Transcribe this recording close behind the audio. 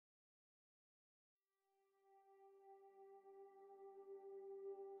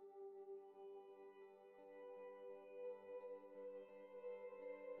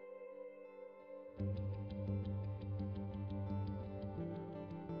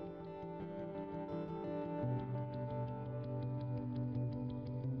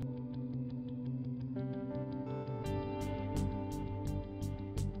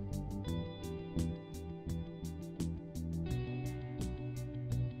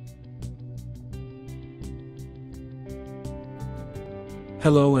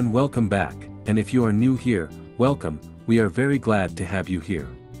Hello and welcome back, and if you are new here, welcome, we are very glad to have you here.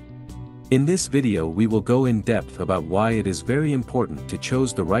 In this video we will go in depth about why it is very important to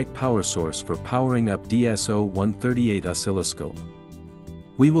choose the right power source for powering up DSO 138 oscilloscope.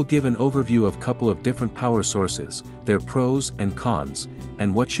 We will give an overview of couple of different power sources, their pros and cons,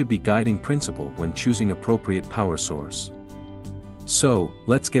 and what should be guiding principle when choosing appropriate power source. So,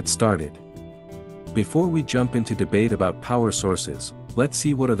 let's get started. Before we jump into debate about power sources, let's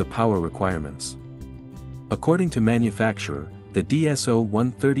see what are the power requirements. According to manufacturer, the DSO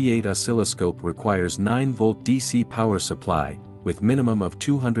 138 oscilloscope requires 9-volt DC power supply, with minimum of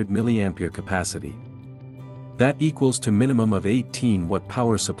 200 mA capacity. That equals to minimum of 18-watt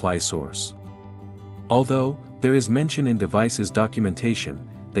power supply source. Although, there is mention in device's documentation,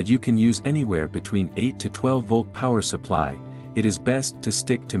 that you can use anywhere between 8 to 12-volt power supply, it is best to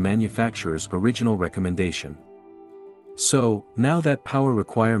stick to manufacturer's original recommendation. So, now that power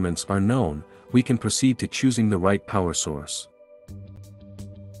requirements are known, we can proceed to choosing the right power source.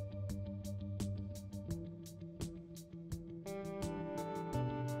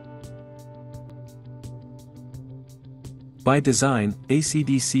 By design,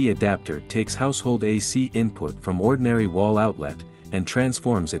 AC-DC adapter takes household AC input from ordinary wall outlet, and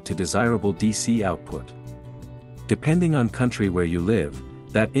transforms it to desirable DC output. Depending on country where you live,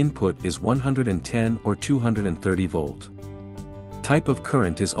 that input is 110 or 230 volt. Type of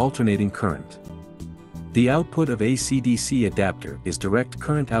current is alternating current. The output of AC-DC adapter is direct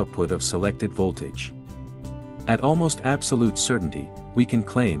current output of selected voltage. At almost absolute certainty, we can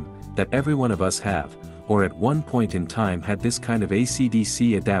claim that every one of us have, or at one point in time had this kind of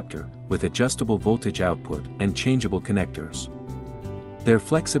AC-DC adapter, with adjustable voltage output and changeable connectors. Their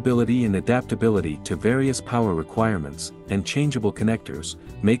flexibility and adaptability to various power requirements, and changeable connectors,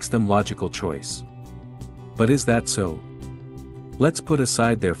 makes them logical choice. But is that so? Let's put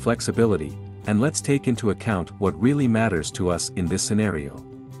aside their flexibility, and let's take into account what really matters to us in this scenario.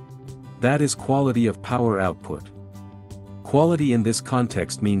 That is quality of power output. Quality in this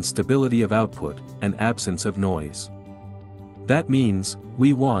context means stability of output, and absence of noise. That means,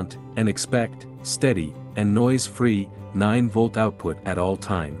 we want, and expect, steady, and noise-free, 9-volt output at all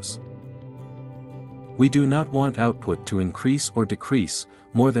times. We do not want output to increase or decrease,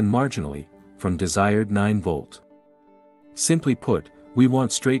 more than marginally, from desired 9-volt. Simply put, we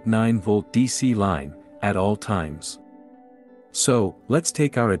want straight 9-volt DC line, at all times. So, let's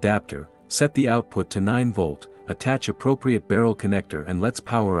take our adapter, set the output to 9-volt, attach appropriate barrel connector and let's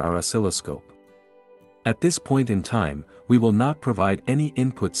power our oscilloscope. At this point in time, we will not provide any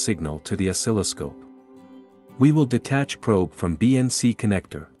input signal to the oscilloscope. We will detach probe from BNC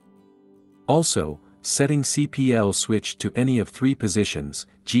connector. Also, setting CPL switch to any of three positions,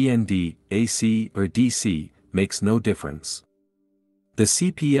 GND, AC or DC, makes no difference. The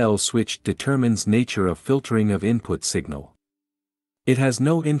CPL switch determines nature of filtering of input signal. It has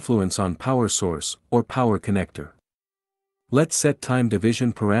no influence on power source or power connector. Let's set time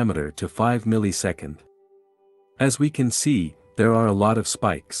division parameter to 5 millisecond. As we can see, there are a lot of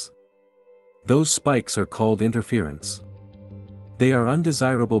spikes. Those spikes are called interference. They are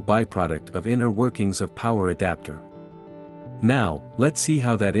undesirable byproduct of inner workings of power adapter. Now, let's see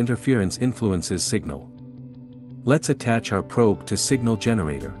how that interference influences signal. Let's attach our probe to signal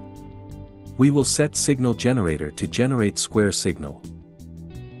generator. We will set signal generator to generate square signal.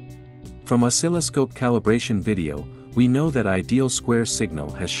 From oscilloscope calibration video, we know that ideal square signal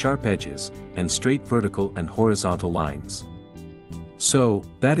has sharp edges, and straight vertical and horizontal lines. So,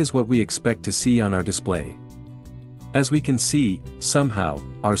 that is what we expect to see on our display. As we can see, somehow,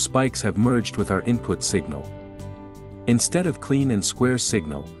 our spikes have merged with our input signal. Instead of clean and square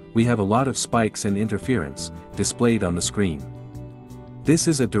signal, we have a lot of spikes and interference, displayed on the screen. This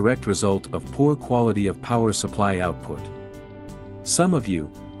is a direct result of poor quality of power supply output. Some of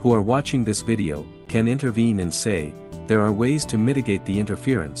you, who are watching this video, can intervene and say, there are ways to mitigate the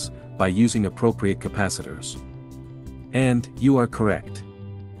interference, by using appropriate capacitors. And, you are correct.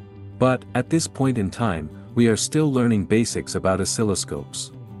 But, at this point in time, we are still learning basics about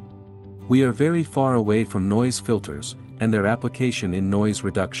oscilloscopes. We are very far away from noise filters, and their application in noise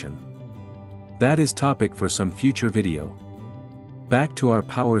reduction. That is topic for some future video. Back to our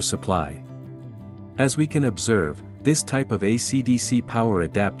power supply. As we can observe, this type of AC-DC power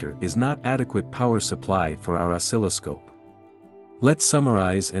adapter is not adequate power supply for our oscilloscope. Let's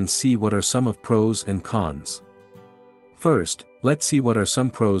summarize and see what are some of pros and cons. First, let's see what are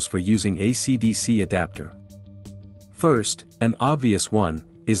some pros for using AC-DC adapter. First, an obvious one,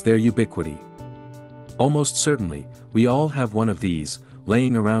 is their ubiquity. Almost certainly, we all have one of these,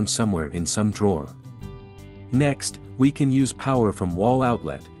 laying around somewhere in some drawer. Next, we can use power from wall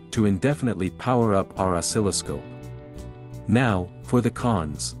outlet to indefinitely power up our oscilloscope. Now, for the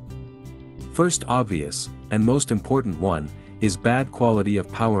cons. First obvious, and most important one, is bad quality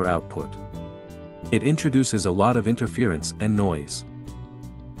of power output. It introduces a lot of interference and noise.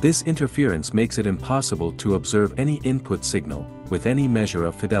 This interference makes it impossible to observe any input signal with any measure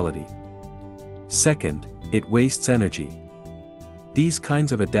of fidelity. Second, it wastes energy. These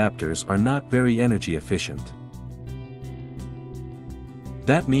kinds of adapters are not very energy efficient.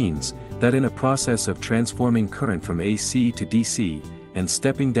 That means that in a process of transforming current from AC to DC, and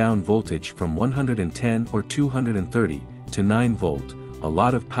stepping down voltage from 110 or 230 to 9 volt, a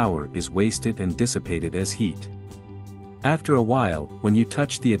lot of power is wasted and dissipated as heat. After a while, when you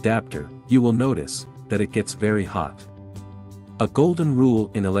touch the adapter, you will notice that it gets very hot. A golden rule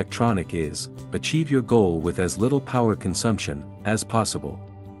in electronic is, achieve your goal with as little power consumption as possible.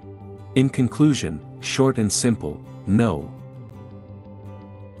 In conclusion, short and simple, no.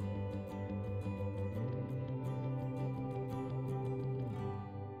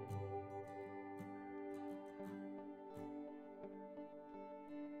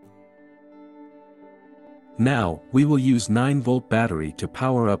 Now, we will use 9-volt battery to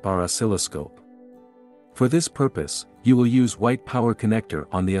power up our oscilloscope. For this purpose, you will use white power connector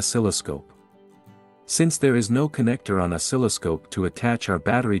on the oscilloscope. Since there is no connector on oscilloscope to attach our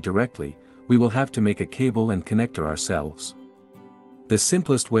battery directly, we will have to make a cable and connector ourselves. The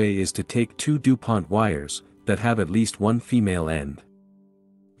simplest way is to take 2 DuPont wires that have at least one female end.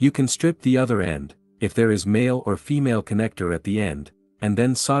 You can strip the other end, if there is male or female connector at the end, and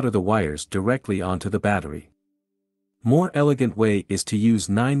then solder the wires directly onto the battery. More elegant way is to use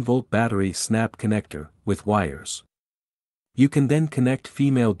 9-volt battery snap connector with wires. You can then connect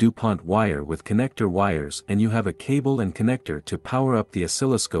female DuPont wire with connector wires and you have a cable and connector to power up the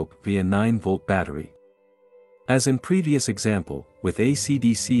oscilloscope via 9-volt battery. As in previous example, with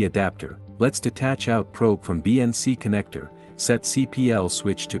AC-DC adapter, let's detach out probe from BNC connector, set CPL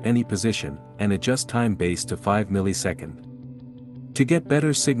switch to any position, and adjust time base to 5 millisecond. To get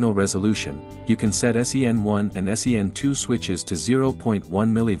better signal resolution, you can set SEN1 and SEN2 switches to 0.1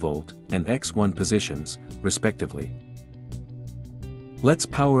 mV and X1 positions, respectively. Let's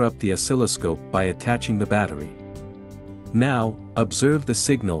power up the oscilloscope by attaching the battery. Now, observe the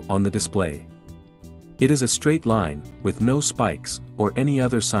signal on the display. It is a straight line, with no spikes, or any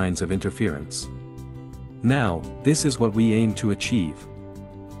other signs of interference. Now, this is what we aim to achieve.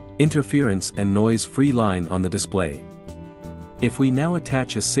 Interference and noise-free line on the display. If we now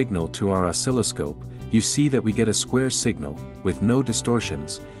attach a signal to our oscilloscope, you see that we get a square signal, with no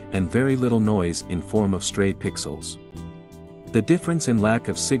distortions, and very little noise in form of stray pixels. The difference in lack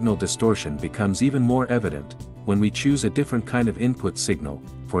of signal distortion becomes even more evident, when we choose a different kind of input signal,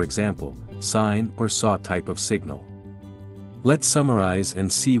 for example, sine or saw type of signal. Let's summarize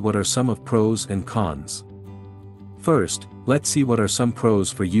and see what are some of pros and cons. First, let's see what are some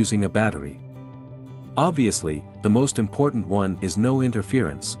pros for using a battery. Obviously, the most important one is no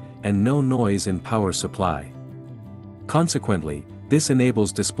interference, and no noise in power supply. Consequently, this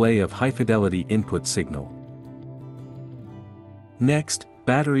enables display of high-fidelity input signal. Next,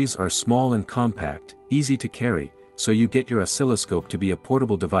 batteries are small and compact, easy to carry, so you get your oscilloscope to be a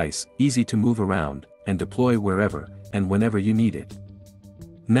portable device, easy to move around, and deploy wherever, and whenever you need it.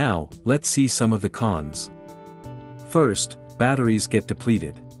 Now, let's see some of the cons. First, batteries get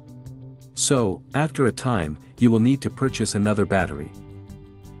depleted. So, after a time, you will need to purchase another battery.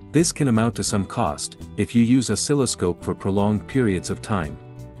 This can amount to some cost, if you use oscilloscope for prolonged periods of time.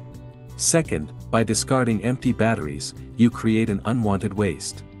 Second, by discarding empty batteries, you create an unwanted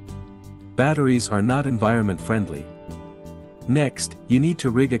waste. Batteries are not environment friendly. Next, you need to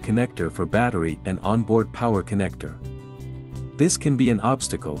rig a connector for battery and onboard power connector. This can be an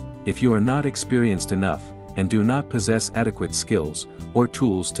obstacle, if you are not experienced enough, and do not possess adequate skills, or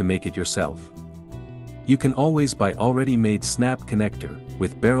tools to make it yourself. You can always buy already made snap connector,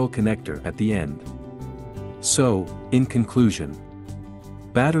 with barrel connector at the end. So, in conclusion,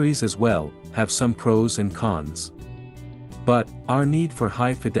 batteries as well, have some pros and cons. But, our need for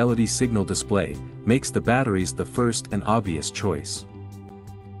high-fidelity signal display, makes the batteries the first and obvious choice.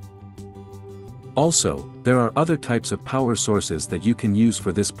 Also, there are other types of power sources that you can use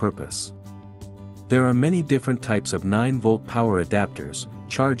for this purpose. There are many different types of 9-volt power adapters,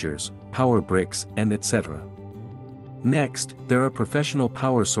 chargers, power bricks, and etc. Next, there are professional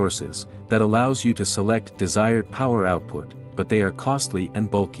power sources, that allows you to select desired power output, but they are costly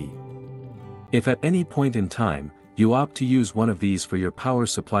and bulky. If at any point in time, you opt to use one of these for your power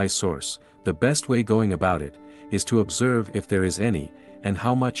supply source, the best way going about it, is to observe if there is any, and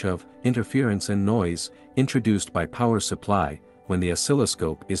how much of interference and noise introduced by power supply when the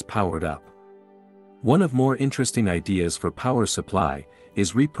oscilloscope is powered up. One of more interesting ideas for power supply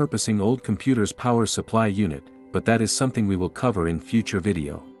is repurposing old computers' power supply unit, but that is something we will cover in future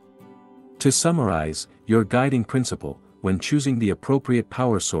video. To summarize, your guiding principle, when choosing the appropriate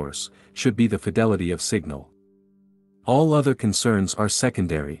power source, should be the fidelity of signal. All other concerns are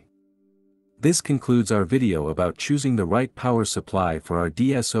secondary. This concludes our video about choosing the right power supply for our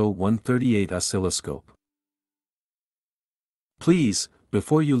DSO 138 oscilloscope. Please,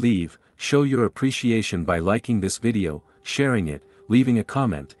 before you leave, show your appreciation by liking this video, sharing it, leaving a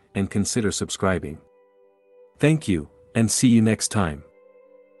comment, and consider subscribing. Thank you, and see you next time.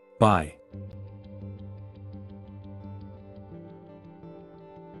 Bye.